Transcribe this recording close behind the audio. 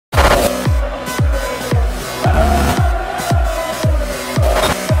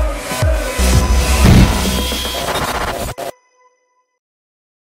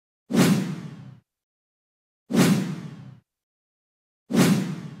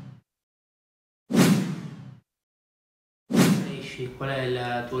conosci, qual è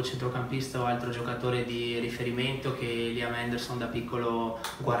il tuo centrocampista o altro giocatore di riferimento che Liam Henderson da piccolo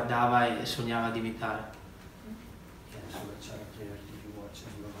guardava e sognava di imitare?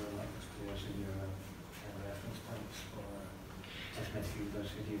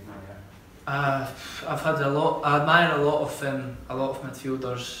 I've had I admire a lot of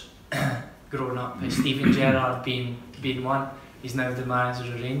midfielders growing up. Steven Gerrard being one. He's now the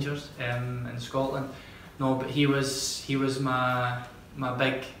manager of Rangers in Scotland. No, but he was my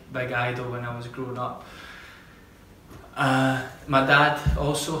big idol when I was growing up. My dad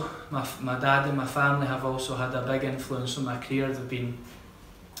also, my dad and my family have also had a big influence on my career. They've been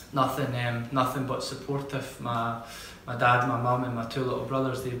nothing but supportive. My dad, my mum and my two little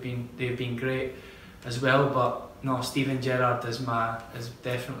brothers, they've been great as well, but no, Steven Gerrard is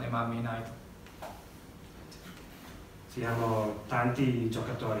definitely my main idol. Siamo tanti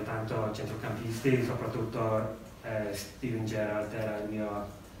giocatori, tanto centrocampisti, soprattutto Steven Gerrard era il mio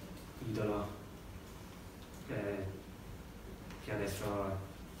idolo, che adesso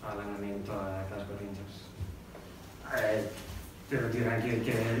fa allenamento a Glasgow Rangers. Devo dire anche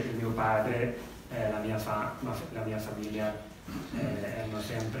che il mio padre e la mia famiglia erano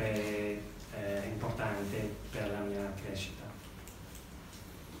sempre importanti per la mia crescita.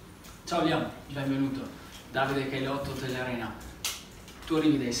 Ciao Liam, benvenuto. Davide Cailotto, Telearena. Tu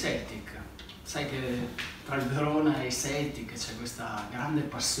arrivi dai Celtic, sai che tra il Verona e i Celtic c'è questa grande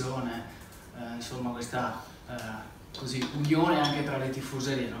passione, insomma questa così, unione anche tra le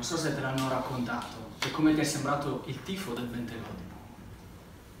tifoserie. Non so se te l'hanno raccontato e come ti è sembrato il tifo del Bentegodi.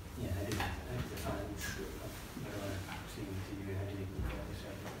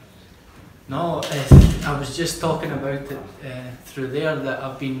 No, I was just talking about it through there that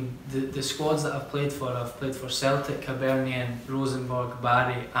I've been the squads that I've played for Celtic, Hibernian, Rosenborg,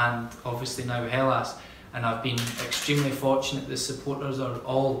 Barry, and obviously now Hellas. And I've been extremely fortunate. The supporters are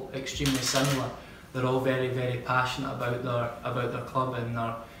all extremely similar. They're all very, very passionate about their club, and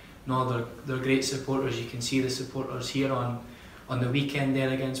they're great supporters. You can see the supporters here on the weekend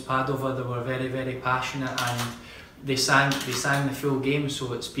there against Padova. They were very, very passionate, and they sang the full game.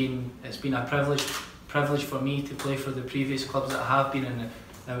 So it's been a privilege for me to play for the previous clubs that I have been in.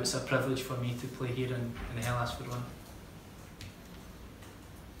 Now it's a privilege for me to play here in Hellas Verona.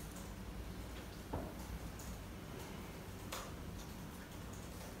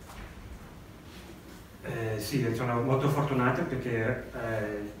 Sì, sono molto fortunato perché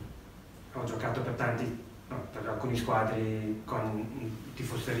ho giocato per alcuni squadri con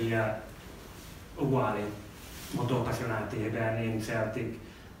tifoseria uguale, molto appassionati, Hibernian, Celtic,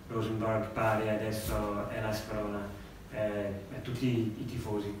 Rosenborg, Bari, adesso Hellas Verona. Tutti i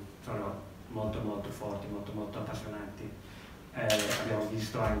tifosi sono molto forti, molto appassionati. Abbiamo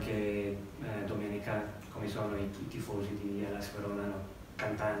visto anche domenica come sono i tifosi di Hellas Verona, no?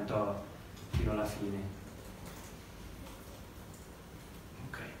 Cantando fino alla fine.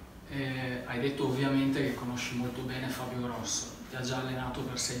 Ok, hai detto ovviamente che conosci molto bene Fabio Grosso, ti ha già allenato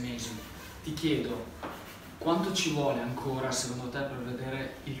per 6 mesi. Ti chiedo, quanto ci vuole ancora secondo te per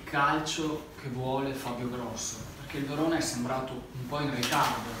vedere il calcio che vuole Fabio Grosso? Perché il Verona è sembrato un po' in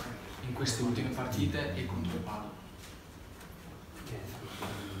ritardo in queste ultime partite e contro il Padova.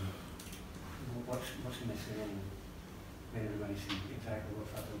 What's the message when everybody sees exactly what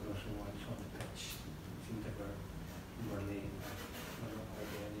Fabio Grosso wants on the pitch? It seems like we're late, we're not quite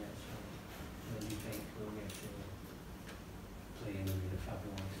there yet, so when do you think we'll get to play in the way that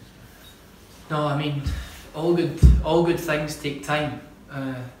Fabio wants us to? No, I mean, all good things take time.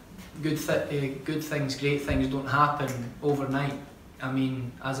 Good things, great things don't happen overnight. I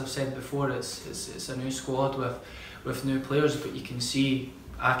mean, as I've said before, it's a new squad with new players, but I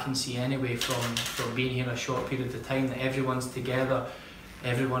can see anyway from being here a short period of time that everyone's together,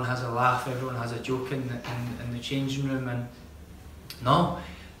 everyone has a laugh, everyone has a joke in the changing room. And no,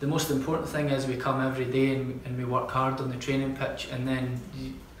 the most important thing is we come every day and we work hard on the training pitch, and then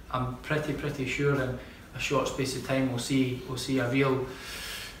I'm pretty sure in a short space of time we'll see a real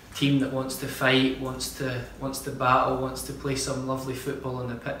team that wants to fight, wants to battle, wants to play some lovely football on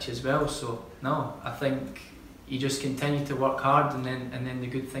the pitch as well. So no, I think you just continue to work hard, and then the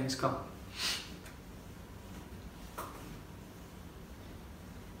good things come.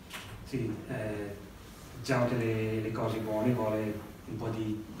 Sì, diciamo che le cose buone vuole un po'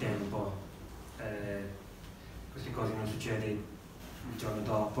 di tempo. Queste cose non succedono il giorno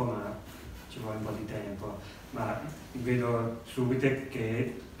dopo, ma ci vuole un po' di tempo. Ma vedo subito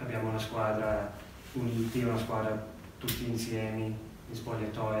che abbiamo una squadra uniti, una squadra tutti insieme, in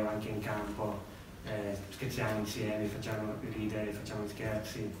spogliatoio, anche in campo. Scherziamo insieme, facciamo ridere, facciamo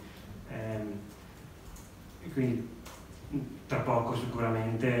scherzi, e quindi tra poco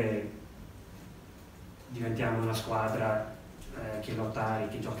sicuramente diventiamo una squadra che lottare,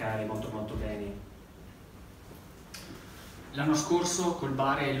 che giocare molto molto bene. L'anno scorso col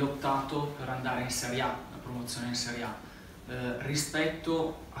Bari hai lottato per andare in Serie A, la promozione in Serie A.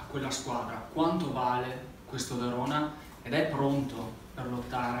 Rispetto a quella squadra, quanto vale questo Verona ed è pronto per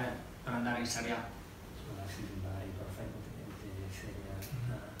lottare per andare in Serie A?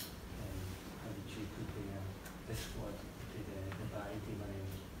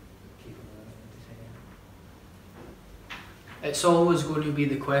 It's always going to be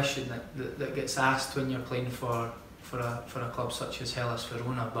the question that gets asked when you're playing for a club such as Hellas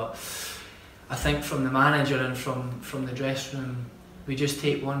Verona, but I think from the manager and from the dressing room, we just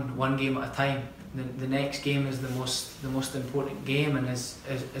take one game at a time. The next game is the most important game, and as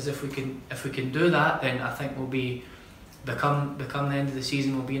if we can do that, then I think we'll become the end of the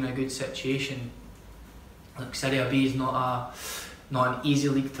season, we'll be in a good situation. Like Serie B is not an easy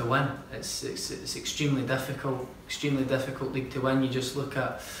league to win. It's extremely difficult league to win. You just look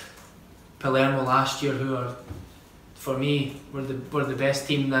at Palermo last year, who are, for me, were the best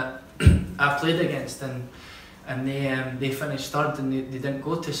team that I played against, and they finished third, and they didn't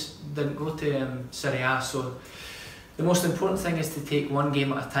go to Serie A. So the most important thing is to take one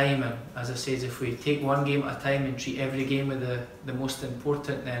game at a time, and as I say, if we take one game at a time and treat every game with the most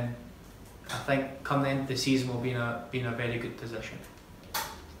important, then I think come the end of the season we'll be in a very good position.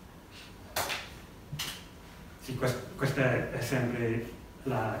 Sì, questa è sempre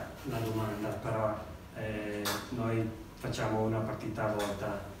la domanda, però noi facciamo una partita a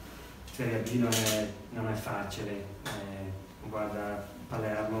volta. Serie B non è facile. Guarda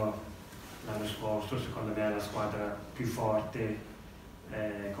Palermo l'anno scorso, secondo me è la squadra più forte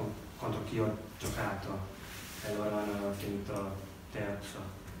contro chi ho giocato, e loro hanno finito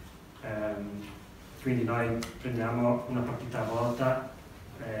terzo. Quindi noi prendiamo una partita a volta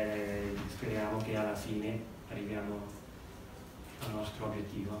e speriamo che alla fine arriviamo al nostro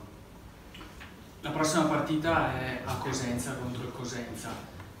obiettivo. La prossima partita è a Cosenza contro il Cosenza.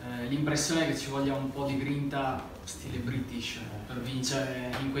 L'impressione è che ci voglia un po' di grinta stile British per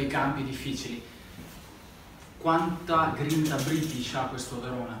vincere in quei campi difficili. Quanta grinta British ha questo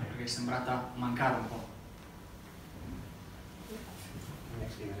Verona? Perché è sembrata mancare un po'.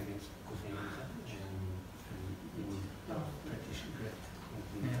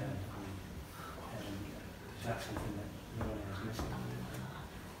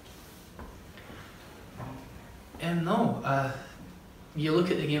 No, you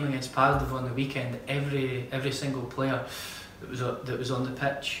look at the game against Padova on the weekend. Every single player that was on the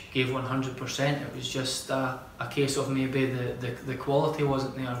pitch gave 100%. It was just a case of maybe the quality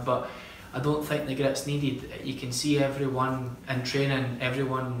wasn't there, but I don't think the grit's needed. You can see everyone in training,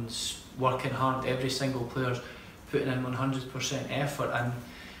 everyone's working hard. Every single player's putting in 100% effort,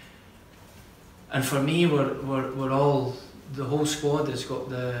 and for me, we're all. The whole squad has got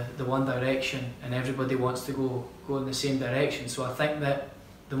the one direction, and everybody wants to go in the same direction. So I think that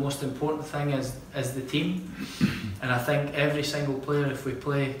the most important thing is the team, and I think every single player, if we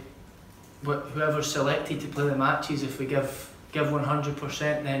play, whoever's selected to play the matches, if we give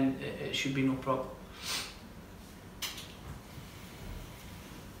 100%, then it should be no problem.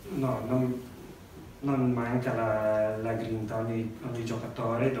 No, non manca la grinta. Ogni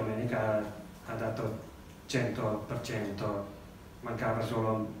giocatore domenica ha dato 100%, mancava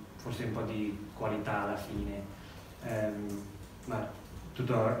solo forse un po' di qualità alla fine, ma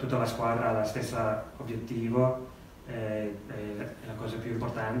tutta la squadra ha lo stesso obiettivo, e la cosa più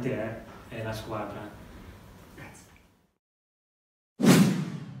importante è la squadra.